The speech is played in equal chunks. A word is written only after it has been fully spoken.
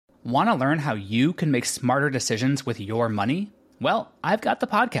Want to learn how you can make smarter decisions with your money? Well, I've got the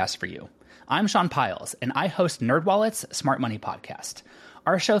podcast for you. I'm Sean Piles, and I host NerdWallet's Smart Money Podcast.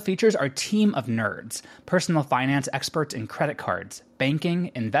 Our show features our team of nerds, personal finance experts in credit cards,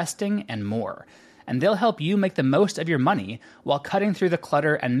 banking, investing, and more. And they'll help you make the most of your money while cutting through the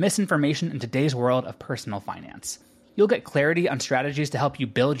clutter and misinformation in today's world of personal finance. You'll get clarity on strategies to help you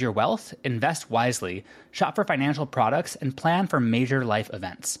build your wealth, invest wisely, shop for financial products, and plan for major life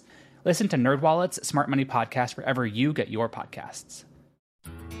events. Listen to NerdWallet's Smart Money Podcast wherever you get your podcasts.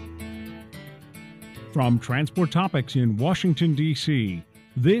 From Transport Topics in Washington, D.C.,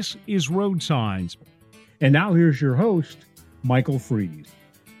 this is Road Signs. And now here's your host, Michael Freed.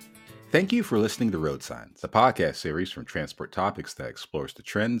 Thank you for listening to Road Signs, a podcast series from Transport Topics that explores the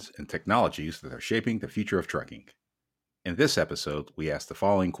trends and technologies that are shaping the future of trucking. In this episode, we ask the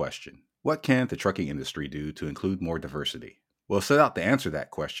following question: what can the trucking industry do to include more diversity? We'll set out to answer that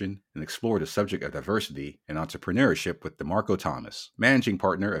question and explore the subject of diversity and entrepreneurship with DeMarco Thomas, managing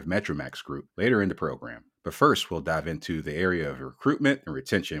partner of Metromax Group, later in the program. But first, we'll dive into the area of recruitment and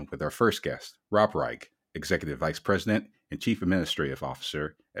retention with our first guest, Rob Reich, Executive Vice President and Chief Administrative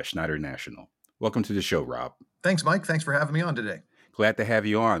Officer at Schneider National. Welcome to the show, Rob. Thanks, Mike. Thanks for having me on today. Glad to have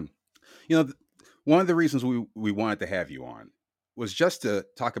you on. One of the reasons we wanted to have you on was just to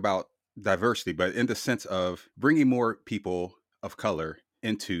talk about diversity, but in the sense of bringing more people of color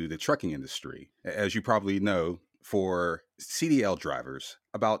into the trucking industry. As you probably know, for CDL drivers,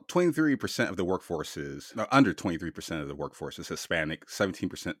 about 23% of the workforce is, under 23% of the workforce is Hispanic,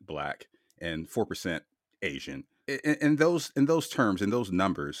 17% Black, and 4% Asian. In those terms, in those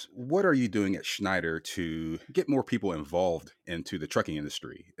numbers, what are you doing at Schneider to get more people involved into the trucking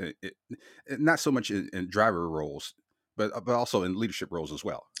industry? Not so much in driver roles, but also in leadership roles as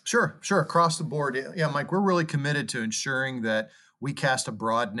well. Sure. Across the board. Yeah, Mike, we're really committed to ensuring that we cast a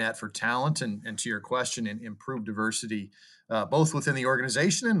broad net for talent and to your question, and improve diversity, both within the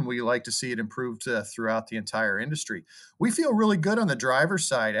organization, and we like to see it improved throughout the entire industry. We feel really good on the driver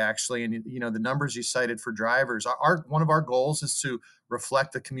side, actually. And, the numbers you cited for drivers, one of our goals is to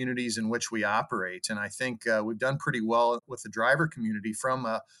reflect the communities in which we operate. And I think we've done pretty well with the driver community from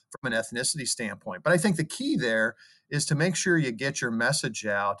an ethnicity standpoint. But I think the key there is to make sure you get your message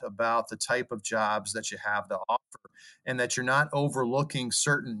out about the type of jobs that you have to offer, and that you're not overlooking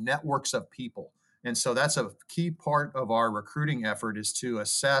certain networks of people. And so that's a key part of our recruiting effort, is to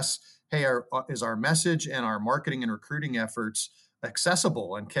assess, hey, is our message and our marketing and recruiting efforts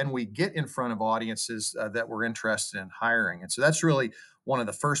accessible? And can we get in front of audiences that we're interested in hiring? And so that's really one of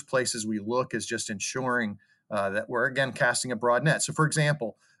the first places we look, is just ensuring that we're, again, casting a broad net. So, for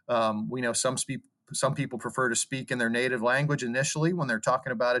example, we know some people prefer to speak in their native language initially when they're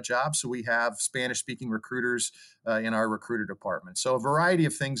talking about a job. So we have Spanish-speaking recruiters in our recruiter department. So a variety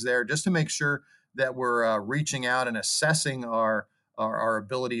of things there, just to make sure that we're reaching out and assessing our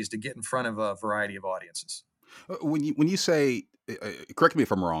abilities to get in front of a variety of audiences. When you say, correct me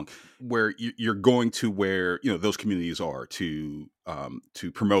if I'm wrong, where you're going to where those communities are to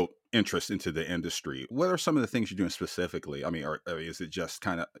promote interest into the industry, what are some of the things you're doing specifically? I mean, is it just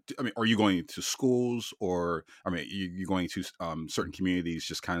kind of? I mean, are you going to schools, or you're going to certain communities,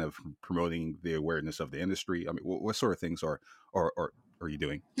 just kind of promoting the awareness of the industry? I mean, what sort of things are you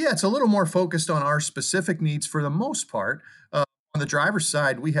doing? Yeah, it's a little more focused on our specific needs for the most part. On the driver's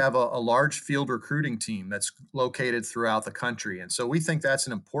side, we have a large field recruiting team that's located throughout the country. And so we think that's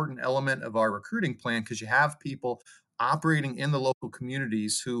an important element of our recruiting plan, because you have people operating in the local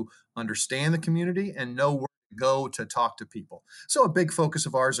communities who understand the community and know where to go to talk to people. So a big focus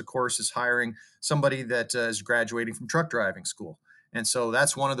of ours, of course, is hiring somebody that is graduating from truck driving school. And so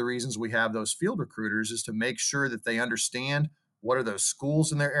that's one of the reasons we have those field recruiters, is to make sure that they understand what are those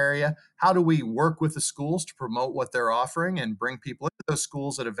schools in their area? How do we work with the schools to promote what they're offering and bring people into those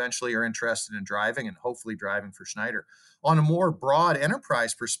schools that eventually are interested in driving, and hopefully driving for Schneider? On a more broad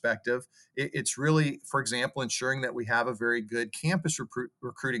enterprise perspective, it's really, for example, ensuring that we have a very good campus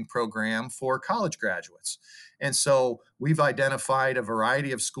recruiting program for college graduates. And so we've identified a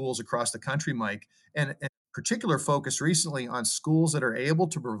variety of schools across the country, Mike, and particular focus recently on schools that are able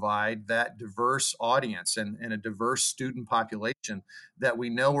to provide that diverse audience and a diverse student population that we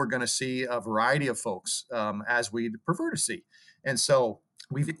know we're going to see a variety of folks as we prefer to see. And so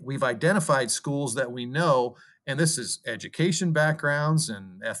we've identified schools that we know, and this is education backgrounds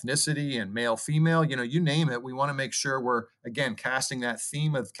and ethnicity and male, female, you name it. We want to make sure we're, again, casting that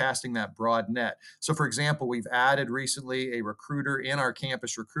theme of casting that broad net. So, for example, we've added recently a recruiter in our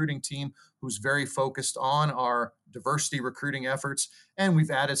campus recruiting team who's very focused on our diversity recruiting efforts. And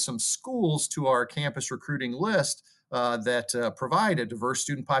we've added some schools to our campus recruiting list that provide a diverse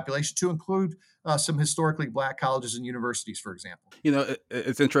student population, to include some historically Black colleges and universities, for example.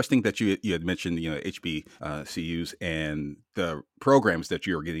 It's interesting that you had mentioned, HBCUs and the programs that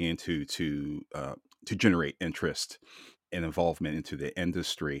you're getting into to generate interest and involvement into the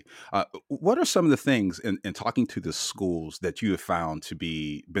industry. What are some of the things in talking to the schools that you have found to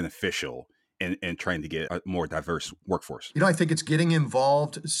be beneficial in trying to get a more diverse workforce? I think it's getting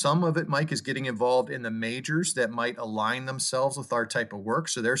involved. Some of it, Mike, is getting involved in the majors that might align themselves with our type of work.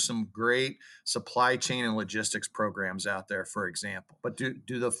 So there's some great supply chain and logistics programs out there, for example. But do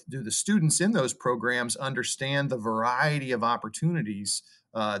the students in those programs understand the variety of opportunities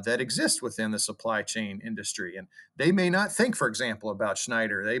that exist within the supply chain industry? And they may not think, for example, about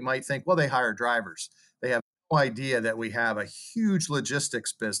Schneider. They might think, well, they hire drivers. They have no idea that we have a huge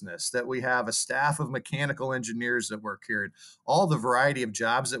logistics business, that we have a staff of mechanical engineers that work here, and all the variety of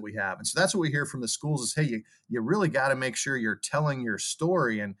jobs that we have. And so that's what we hear from the schools is, hey, you really got to make sure you're telling your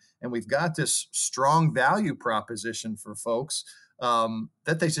story. And we've got this strong value proposition for folks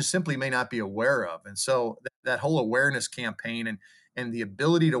that they just simply may not be aware of. And so that whole awareness campaign and the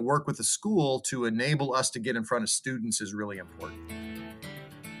ability to work with the school to enable us to get in front of students is really important.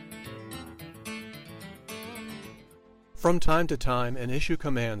 From time to time, an issue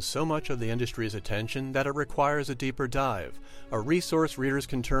commands so much of the industry's attention that it requires a deeper dive, a resource readers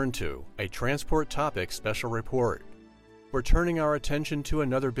can turn to, a Transport Topics special report. We're turning our attention to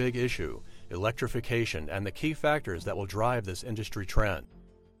another big issue, electrification, and the key factors that will drive this industry trend.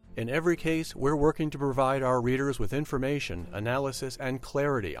 In every case, we're working to provide our readers with information, analysis, and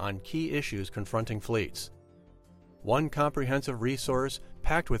clarity on key issues confronting fleets. One comprehensive resource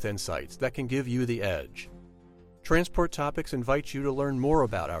packed with insights that can give you the edge. Transport Topics invites you to learn more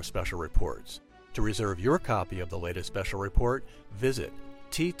about our special reports. To reserve your copy of the latest special report, visit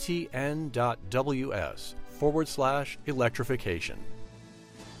ttn.ws/electrification.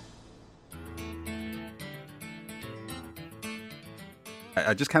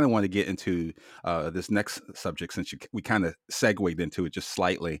 I just kind of want to get into this next subject since we kind of segued into it just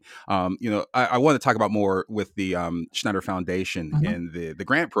slightly. I want to talk about more with the Schneider Foundation and the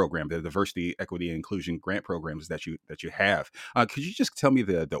grant program, the Diversity, Equity, and Inclusion grant programs that you have. Could you just tell me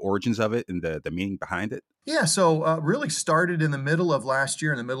the origins of it and the meaning behind it? Yeah, so really started in the middle of last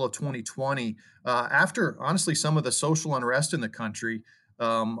year, in the middle of 2020, after honestly some of the social unrest in the country.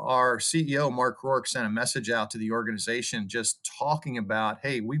 Our CEO, Mark Rourke, sent a message out to the organization just talking about,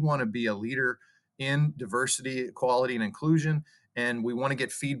 hey, we want to be a leader in diversity, equality, and inclusion, and we want to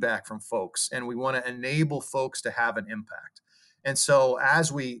get feedback from folks, and we want to enable folks to have an impact. And so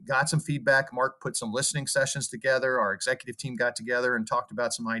as we got some feedback, Mark put some listening sessions together. Our executive team got together and talked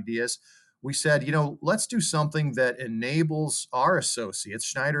about some ideas. We said, let's do something that enables our associates,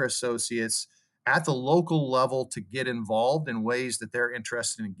 Schneider associates, at the local level to get involved in ways that they're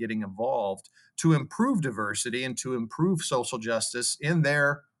interested in getting involved to improve diversity and to improve social justice in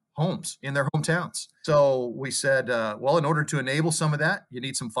their homes, in their hometowns. So we said, well, in order to enable some of that, you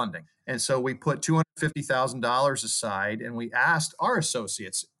need some funding. And so we put $250,000 aside and we asked our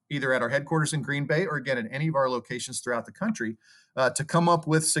associates, either at our headquarters in Green Bay or again at any of our locations throughout the country, to come up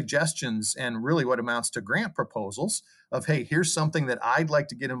with suggestions and really what amounts to grant proposals of, hey, here's something that I'd like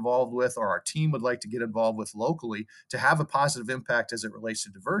to get involved with or our team would like to get involved with locally to have a positive impact as it relates to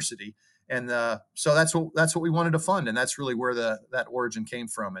diversity. And so that's what we wanted to fund, and that's really where that origin came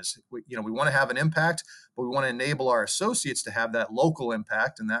from. Is we want to have an impact, but we want to enable our associates to have that local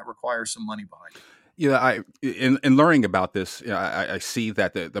impact, and that requires some money behind it. In learning about this, I see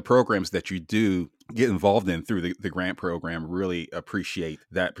that the programs that you do get involved in through the grant program really appreciate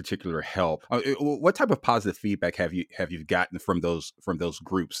that particular help. What type of positive feedback have you gotten from those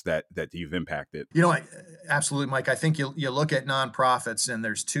groups that you've impacted? Absolutely, Mike. I think you look at nonprofits, and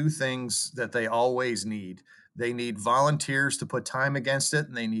there's two things that they always need. They need volunteers to put time against it,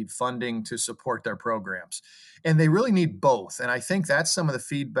 and they need funding to support their programs. And they really need both. And I think that's some of the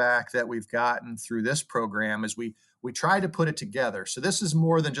feedback that we've gotten through this program is we try to put it together. So this is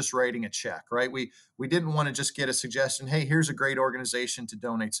more than just writing a check, right? We didn't want to just get a suggestion, hey, here's a great organization to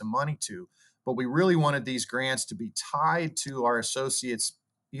donate some money to. But we really wanted these grants to be tied to our associates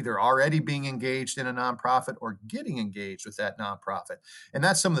either already being engaged in a nonprofit or getting engaged with that nonprofit. And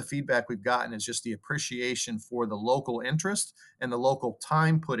that's some of the feedback we've gotten is just the appreciation for the local interest and the local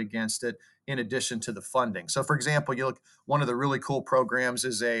time put against it in addition to the funding. So for example, you look, one of the really cool programs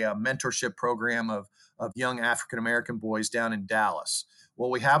is a mentorship program of young African-American boys down in Dallas. Well,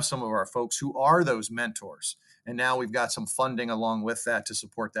 we have some of our folks who are those mentors. And now we've got some funding along with that to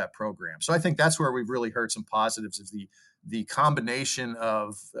support that program. So I think that's where we've really heard some positives of the combination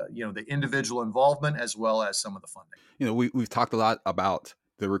of the individual involvement as well as some of the funding. We've talked a lot about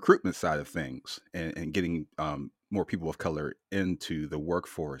the recruitment side of things and getting more people of color into the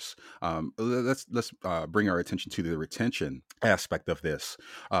workforce. Let's bring our attention to the retention aspect of this.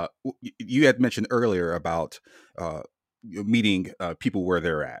 You had mentioned earlier about meeting people where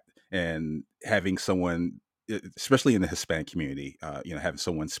they're at and having someone, especially in the Hispanic community, having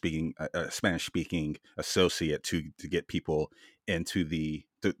someone speaking a Spanish-speaking associate to get people into the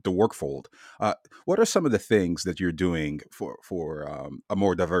workfold. What are some of the things that you're doing for a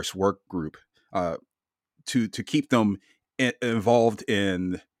more diverse work group to keep them involved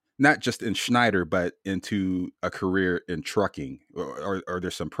in not just in Schneider, but into a career in trucking? Or are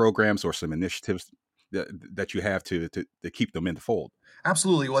there some programs or some initiatives that you have to keep them in the fold?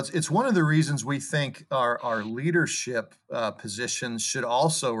 Absolutely. Well, it's one of the reasons we think our leadership positions should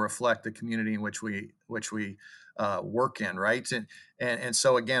also reflect the community in which we work in, right? And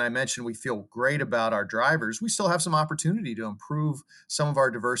so again, I mentioned we feel great about our drivers. We still have some opportunity to improve some of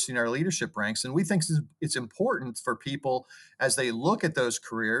our diversity in our leadership ranks, and we think it's important for people as they look at those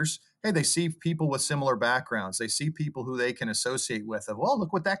careers. Hey, they see people with similar backgrounds. They see people who they can associate with. Well,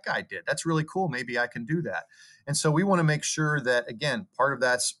 look what that guy did. That's really cool. Maybe I can do that. And so we want to make sure that, again, part of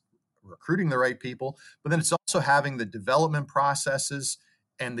that's recruiting the right people, but then it's also having the development processes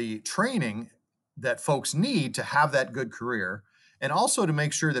and the training that folks need to have that good career, and also to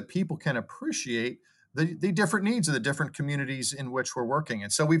make sure that people can appreciate the different needs of the different communities in which we're working.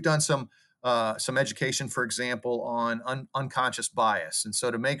 And so we've done some education, for example, on unconscious bias. And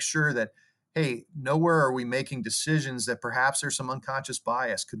so to make sure that, hey, nowhere are we making decisions that perhaps there's some unconscious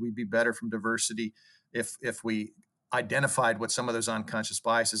bias. Could we be better from diversity if we identified what some of those unconscious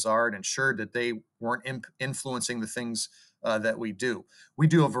biases are and ensured that they weren't influencing the things that we do. We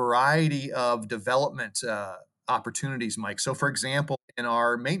do a variety of development opportunities, Mike. So for example, in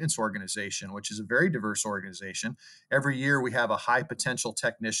our maintenance organization, which is a very diverse organization, every year we have a high potential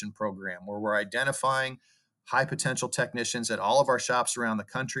technician program where we're identifying high potential technicians at all of our shops around the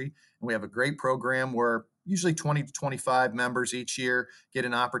country. And we have a great program where usually 20 to 25 members each year get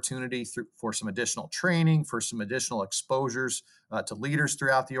an opportunity for some additional training, for some additional exposures to leaders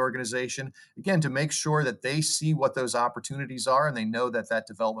throughout the organization, again, to make sure that they see what those opportunities are and they know that that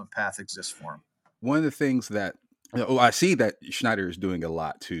development path exists for them. One of the things that I see that Schneider is doing a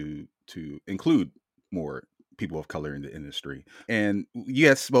lot to include more people of color in the industry. And you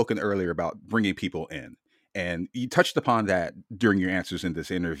had spoken earlier about bringing people in, and you touched upon that during your answers in this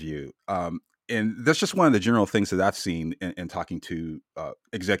interview. And that's just one of the general things that I've seen in talking to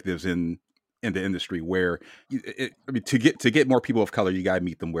executives in the industry, where to get more people of color, you got to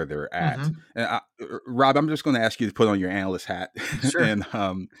meet them where they're at. Mm-hmm. And Rob, I'm just going to ask you to put on your analyst hat. Sure. and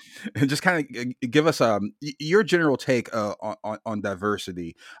just kind of give us your general take on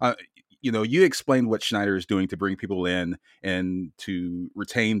diversity. You explained what Schneider is doing to bring people in and to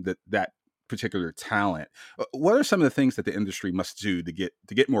retain that particular talent. What are some of the things that the industry must do to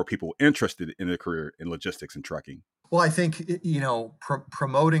get more people interested in a career in logistics and trucking? Well, I think,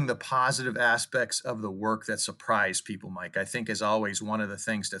 promoting the positive aspects of the work that surprise people, Mike, I think is always one of the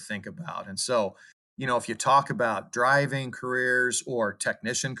things to think about. And so, if you talk about driving careers or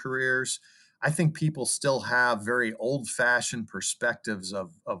technician careers, I think people still have very old-fashioned perspectives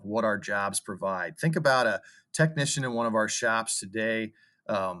of what our jobs provide. Think about a technician in one of our shops today.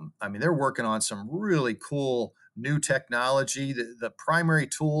 They're working on some really cool new technology. The primary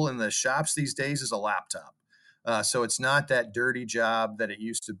tool in the shops these days is a laptop. So it's not that dirty job that it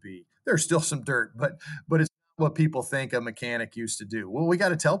used to be. There's still some dirt, but it's not what people think a mechanic used to do. Well, we got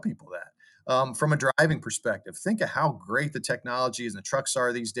to tell people that. From a driving perspective, think of how great the technology is in the trucks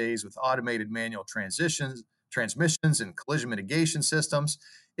are these days with automated manual transmissions, and collision mitigation systems.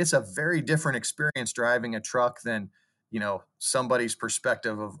 It's a very different experience driving a truck than somebody's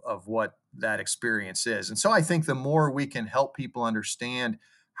perspective of what that experience is. And so I think the more we can help people understand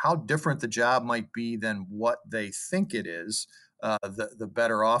how different the job might be than what they think it is, the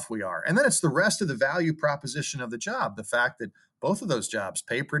better off we are. And then it's the rest of the value proposition of the job. The fact that both of those jobs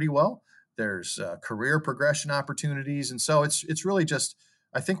pay pretty well. There's career progression opportunities. And so it's really just,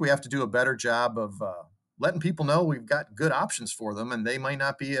 I think we have to do a better job of letting people know we've got good options for them and they might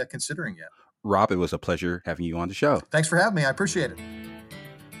not be considering yet. Rob, it was a pleasure having you on the show. Thanks for having me. I appreciate it.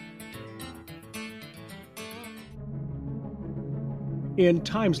 In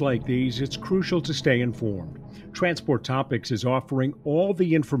times like these, it's crucial to stay informed. Transport Topics is offering all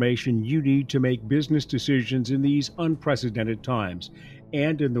the information you need to make business decisions in these unprecedented times.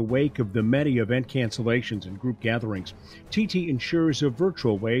 And in the wake of the many event cancellations and group gatherings, TT ensures a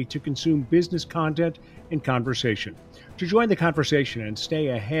virtual way to consume business content and conversation. To join the conversation and stay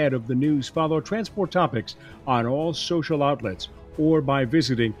ahead of the news, follow Transport Topics on all social outlets or by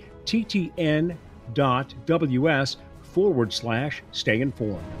visiting ttn.ws/stay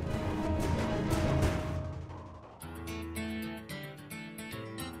informed.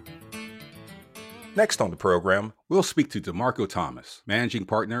 Next on the program, we'll speak to DeMarco Thomas, Managing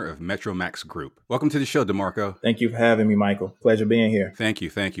Partner of Metromax Group. Welcome to the show, DeMarco. Thank you for having me, Michael. Pleasure being here. Thank you.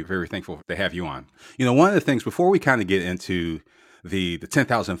 Very thankful to have you on. You know, one of the things, before we kind of get into the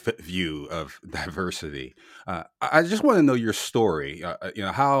 10,000-foot view of diversity, I just want to know your story.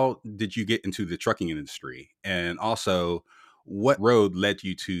 How did you get into the trucking industry? And also, what road led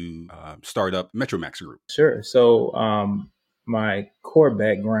you to start up Metromax Group? Sure. So, my core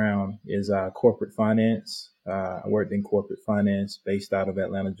background is corporate finance. I worked in corporate finance based out of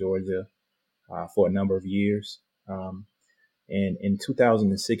Atlanta, Georgia, for a number of years. And in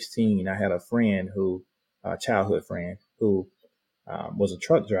 2016, I had a friend a childhood friend who was a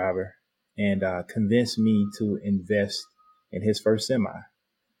truck driver and convinced me to invest in his first semi.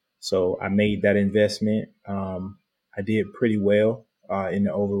 So I made that investment. I did pretty well in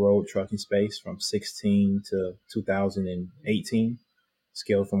the over-road trucking space from 16 to 2018,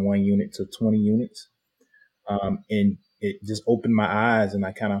 scaled from 1 unit to 20 units. And it just opened my eyes, and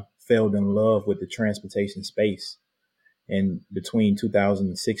I kind of fell in love with the transportation space. And between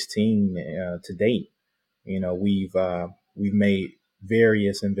 2016 to date, we've made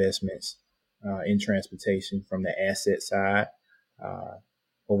various investments in transportation, from the asset side,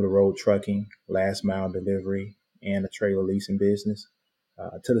 over the road trucking, last mile delivery, and a trailer leasing business,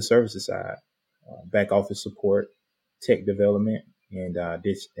 to the services side, back office support, tech development, and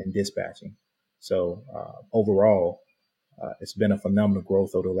dispatching. So overall, it's been a phenomenal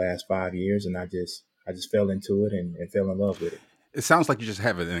growth over the last 5 years, and I just fell into it and fell in love with it. It sounds like you just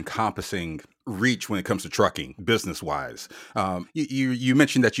have an encompassing reach when it comes to trucking, business wise. You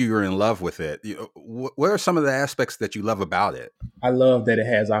mentioned that you were in love with it. What are some of the aspects that you love about it? I love that it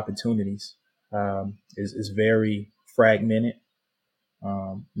has opportunities. It's very fragmented.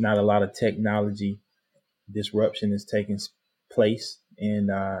 Not a lot of technology disruption is taking place in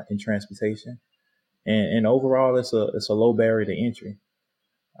transportation, and overall, it's a low barrier to entry.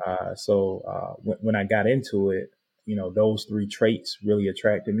 So when I got into it, those three traits really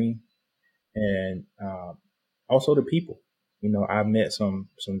attracted me, and also the people. I've met some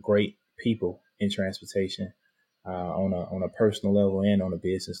great people in transportation, on a personal level and on a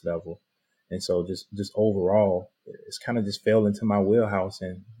business level, and so just overall, it's kind of just fell into my wheelhouse,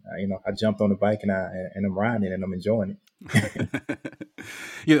 and I jumped on the bike and I'm riding and I'm enjoying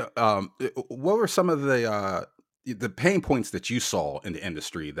it. What were some of the pain points that you saw in the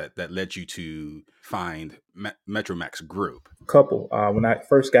industry that led you to find Metromax Group? A couple. When I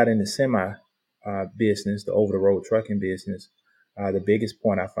first got into semi business, the over the road trucking business, the biggest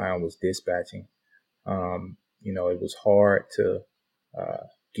point I found was dispatching. It was hard to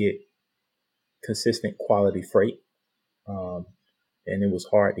get consistent quality freight, and it was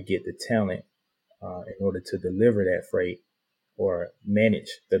hard to get the talent in order to deliver that freight or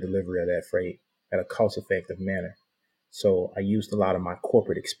manage the delivery of that freight at a cost-effective manner. So I used a lot of my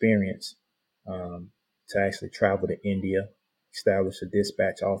corporate experience to actually travel to India, establish a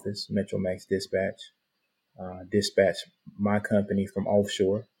dispatch office, Metromax Dispatch, dispatch my company from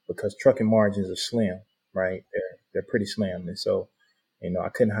offshore, because trucking margins are slim, right? They're pretty slim. And so, I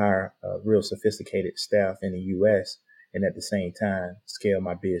couldn't hire a real sophisticated staff in the U.S. and at the same time scale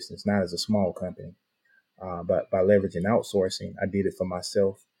my business, not as a small company. But by leveraging outsourcing, I did it for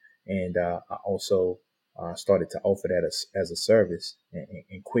myself. And I also started to offer that as a service,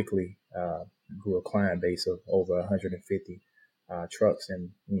 and quickly grew a client base of over 150 trucks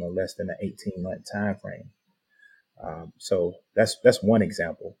in less than an 18-month time frame. So that's one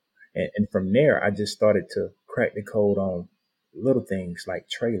example. And from there, I just started to crack the code on little things like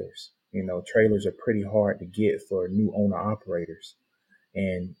trailers. Trailers are pretty hard to get for new owner operators.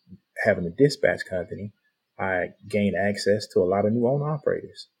 And having a dispatch company, I gained access to a lot of new owner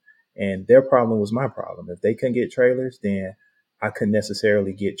operators. And their problem was my problem. If they couldn't get trailers, then I couldn't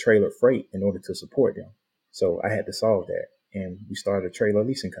necessarily get trailer freight in order to support them. So I had to solve that. And we started a trailer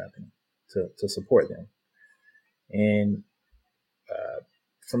leasing company to support them. And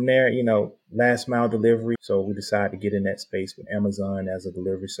from there, last mile delivery. So we decided to get in that space with Amazon as a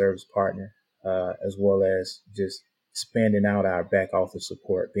delivery service partner, as well as just expanding out our back office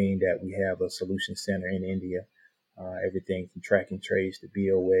support, being that we have a solution center in India, everything from track and trace to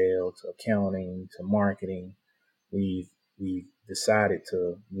BOL to accounting to marketing. We've we decided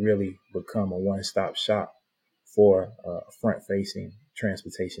to really become a one-stop shop for front-facing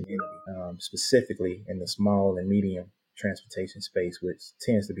transportation entity, specifically in the small and medium transportation space, which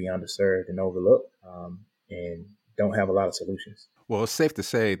tends to be underserved and overlooked, and don't have a lot of solutions. Well, it's safe to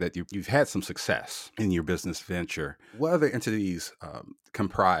say that you've had some success in your business venture. What other entities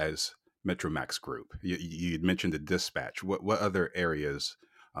comprise Metromax Group? You had mentioned the dispatch. What other areas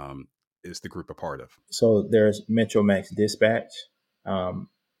is the group a part of? So there's Metromax Dispatch, um,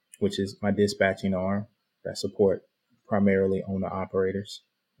 which is my dispatching arm that support primarily owner operators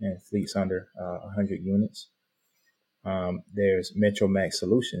and fleets under 100 units. There's Metromax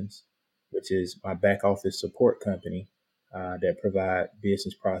Solutions, which is my back office support company that provide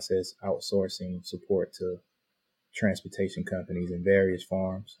business process outsourcing support to transportation companies in various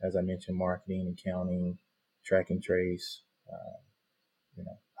forms. As I mentioned, marketing, accounting, track and trace,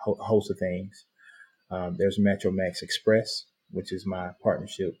 host of things. There's Metromax Express, which is my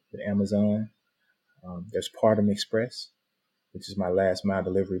partnership with Amazon. There's Partum Express, which is my last mile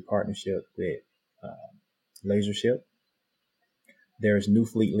delivery partnership with LaserShip. There's New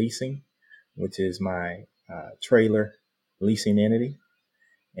Fleet Leasing, which is my trailer leasing entity.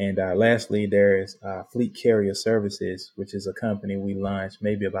 And lastly, there's Fleet Carrier Services, which is a company we launched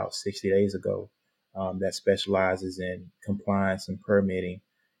maybe about 60 days ago that specializes in compliance and permitting.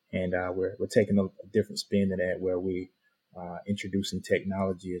 And we're taking a different spin to that, where we introducing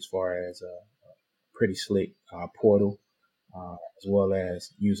technology as far as a pretty slick portal, as well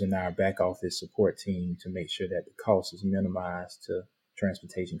as using our back office support team to make sure that the cost is minimized to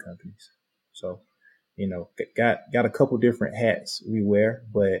transportation companies. So, got a couple different hats we wear,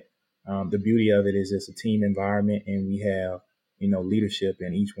 but the beauty of it is it's a team environment, and we have leadership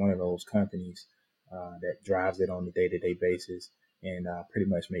in each one of those companies that drives it on a day-to-day basis, and pretty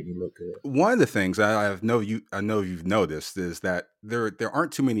much make me look good. One of the things I know you've noticed is that there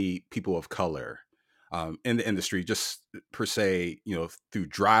aren't too many people of color in the industry, just per se, through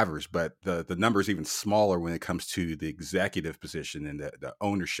drivers, but the number is even smaller when it comes to the executive position and the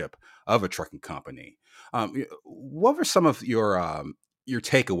ownership of a trucking company. What were some of your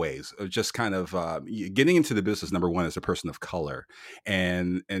takeaways of just kind of getting into the business, number one, as a person of color,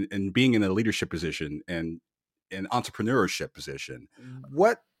 and being in a leadership position and an entrepreneurship position?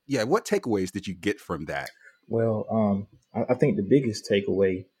 What takeaways did you get from that? Well, I think the biggest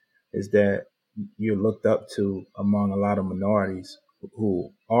takeaway is that you're looked up to among a lot of minorities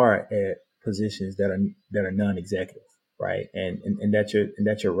who are at positions that are non-executive, right? And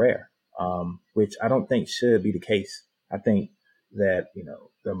that you're rare, which I don't think should be the case. I think that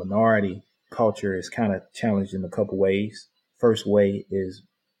the minority culture is kind of challenged in a couple ways. First way is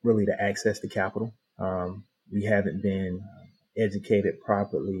really to access to capital. We haven't been educated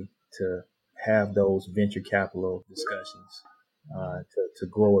properly to have those venture capital discussions to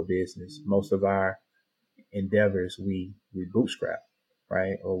grow a business. Most of our endeavors, we bootstrap,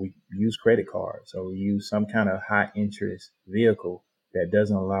 right? Or we use credit cards, or we use some kind of high interest vehicle that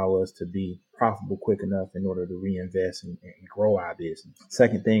doesn't allow us to be profitable quick enough in order to reinvest and grow our business.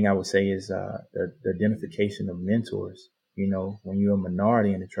 Second thing I would say is the identification of mentors. When you're a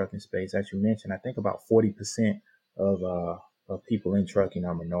minority in the trucking space, as you mentioned, I think about 40% of people in trucking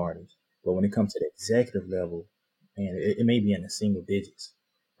are minorities. But when it comes to the executive level, man, it may be in the single digits,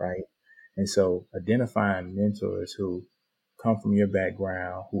 right? And so identifying mentors who come from your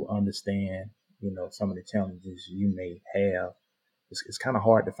background, who understand, some of the challenges you may have, it's kind of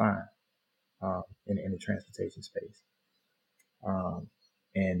hard to find in the transportation space.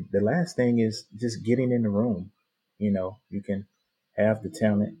 And the last thing is just getting in the room. You can have the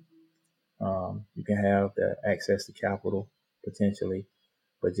talent, you can have the access to capital potentially,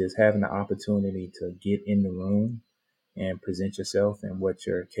 but just having the opportunity to get in the room and present yourself and what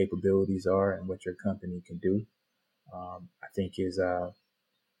your capabilities are and what your company can do, I think is a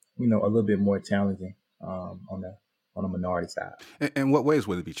little bit more challenging on the minority side. In what ways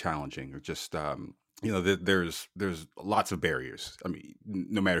would it be challenging, or just there's lots of barriers. I mean,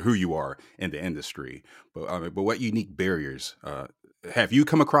 no matter who you are in the industry, but what unique barriers have you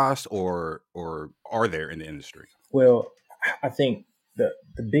come across, or are there in the industry? Well, I think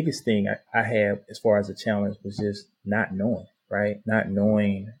the biggest thing I have as far as a challenge was just not knowing, right? Not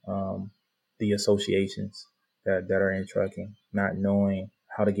knowing the associations that are in trucking, not knowing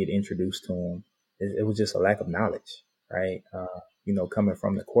how to get introduced to them. It was just a lack of knowledge, right? Coming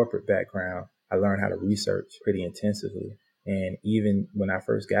from the corporate background, I learned how to research pretty intensively. And even when I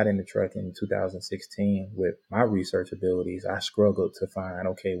first got into trucking in 2016, with my research abilities, I struggled to find,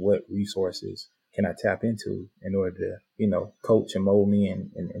 okay, what resources can I tap into in order to, coach and mold me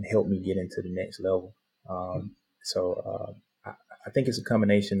and help me get into the next level. So I think it's a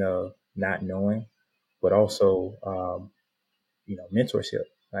combination of not knowing, but also mentorship.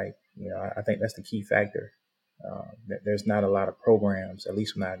 Like, I think that's the key factor. There's not a lot of programs, at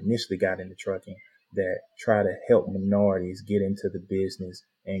least when I initially got into trucking, that try to help minorities get into the business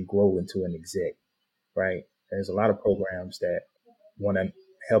and grow into an exec, right? There's a lot of programs that want to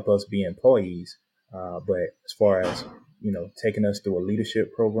help us be employees, but as far as taking us through a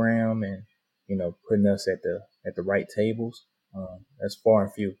leadership program and putting us at the right tables, that's far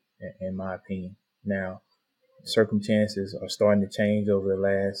and few, in my opinion. Now, circumstances are starting to change over the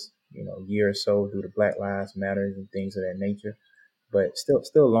last year or so due to Black Lives Matters and things of that nature, but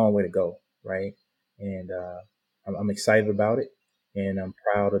still a long way to go, right? And I'm excited about it, and I'm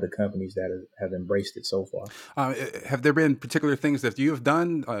proud of the companies that have embraced it so far. Have there been particular things that you have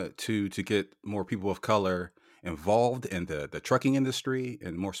done to get more people of color involved in the trucking industry,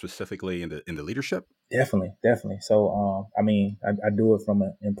 and more specifically in the leadership? Definitely. So, I do it from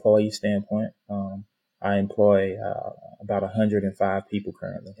an employee standpoint. I employ about 105 people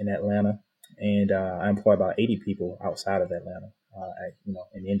currently in Atlanta, and I employ about 80 people outside of Atlanta,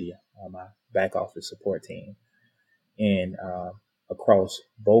 in India, my back office support team. And across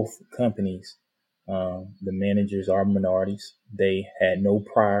both companies, the managers are minorities. They had no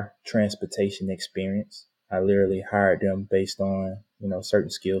prior transportation experience. I literally hired them based on certain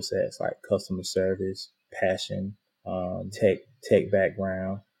skill sets like customer service, passion, tech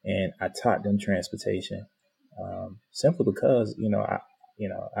background, and I taught them transportation. Simply because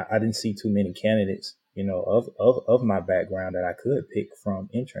I didn't see too many candidates of my background that I could pick from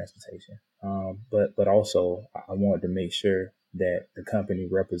in transportation. But also I wanted to make sure that the company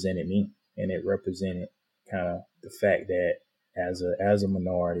represented me, and it represented kind of the fact that as a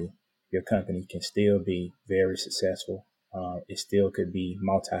minority, your company can still be very successful. It still could be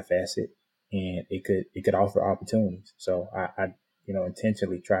multifaceted, and it could offer opportunities. So I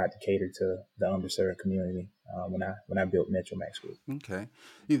intentionally tried to cater to the underserved community when I built Metromax Group. Okay.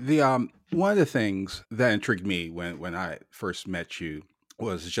 The one of the things that intrigued me when I first met you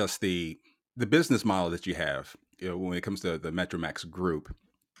was just the business model that you have. When it comes to the Metromax Group,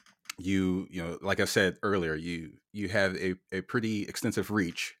 like I said earlier, you have a pretty extensive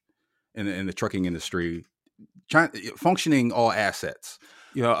reach in the trucking industry, functioning all assets,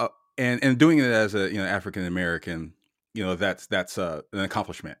 and doing it as a African American, that's an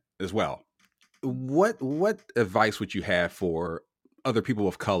accomplishment as well. What advice would you have for other people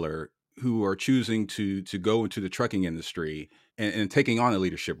of color who are choosing to go into the trucking industry and taking on a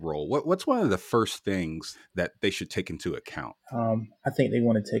leadership role? What's one of the first things that they should take into account? I think they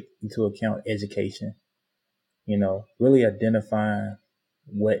want to take into account education. Really identifying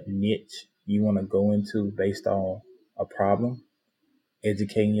what niche you want to go into based on a problem,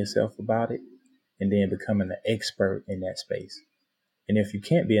 educating yourself about it, and then becoming an expert in that space. And if you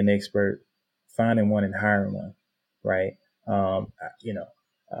can't be an expert, finding one and hiring one, right?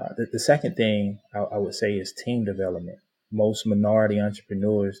 The second thing I would say is team development. Most minority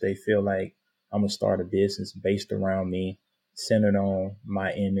entrepreneurs, they feel like I'm gonna start a business based around me, centered on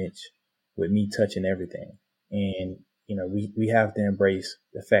my image, with me touching everything. And we have to embrace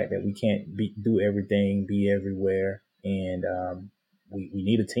the fact that we can't do everything, be everywhere, and we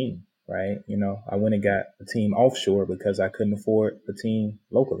need a team, right? I went and got a team offshore because I couldn't afford a team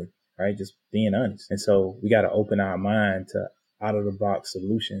locally, right? Just being honest. And so we got to open our mind to out of the box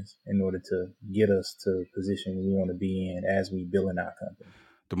solutions in order to get us to the position we want to be in as we build in our company.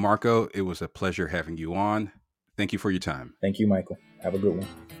 DeMarco, it was a pleasure having you on. Thank you for your time. Thank you, Michael. Have a good one.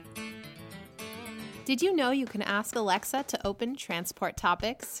 Did you know you can ask Alexa to open Transport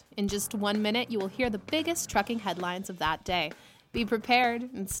Topics? In just 1 minute, you will hear the biggest trucking headlines of that day. Be prepared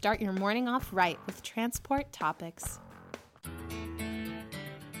and start your morning off right with Transport Topics.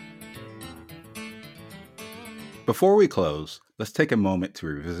 Before we close, let's take a moment to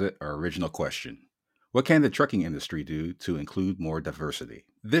revisit our original question. What can the trucking industry do to include more diversity?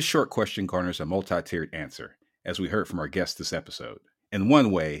 This short question garners a multi-tiered answer, as we heard from our guest this episode. In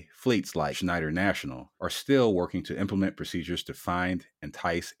one way, fleets like Schneider National are still working to implement procedures to find,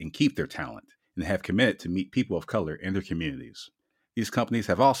 entice, and keep their talent, and have committed to meet people of color in their communities. These companies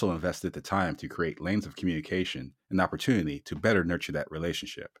have also invested the time to create lanes of communication and opportunity to better nurture that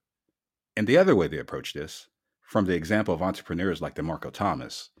relationship. And the other way they approach this, from the example of entrepreneurs like DeMarco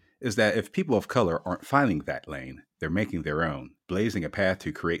Thomas, is that if people of color aren't finding that lane, they're making their own, blazing a path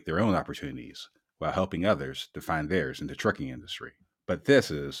to create their own opportunities, while helping others to find theirs in the trucking industry. But this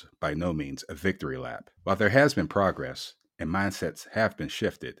is, by no means, a victory lap. While there has been progress, and mindsets have been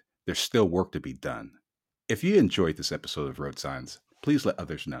shifted, there's still work to be done. If you enjoyed this episode of Road Signs, please let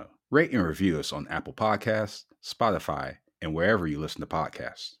others know. Rate and review us on Apple Podcasts, Spotify, and wherever you listen to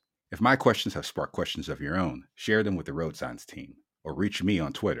podcasts. If my questions have sparked questions of your own, share them with the Road Signs team, or reach me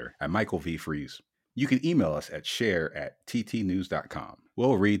on Twitter at Michael V. Freeze. You can email us at share@ttnews.com.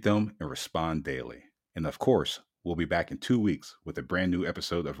 We'll read them and respond daily. And of course, we'll be back in 2 weeks with a brand new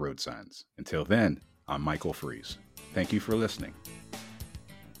episode of Road Signs. Until then, I'm Michael Freeze. Thank you for listening.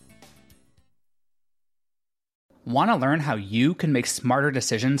 Want to learn how you can make smarter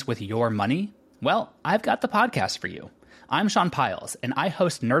decisions with your money? Well, I've got the podcast for you. I'm Sean Piles, and I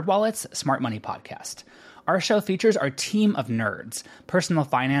host NerdWallet's Smart Money Podcast. Our show features our team of nerds, personal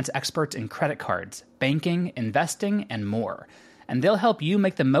finance experts in credit cards, banking, investing, and more. And they'll help you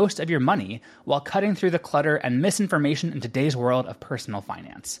make the most of your money while cutting through the clutter and misinformation in today's world of personal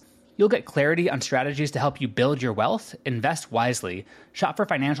finance. You'll get clarity on strategies to help you build your wealth, invest wisely, shop for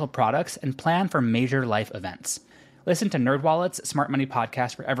financial products, and plan for major life events. Listen to NerdWallet's Smart Money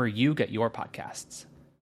Podcast wherever you get your podcasts.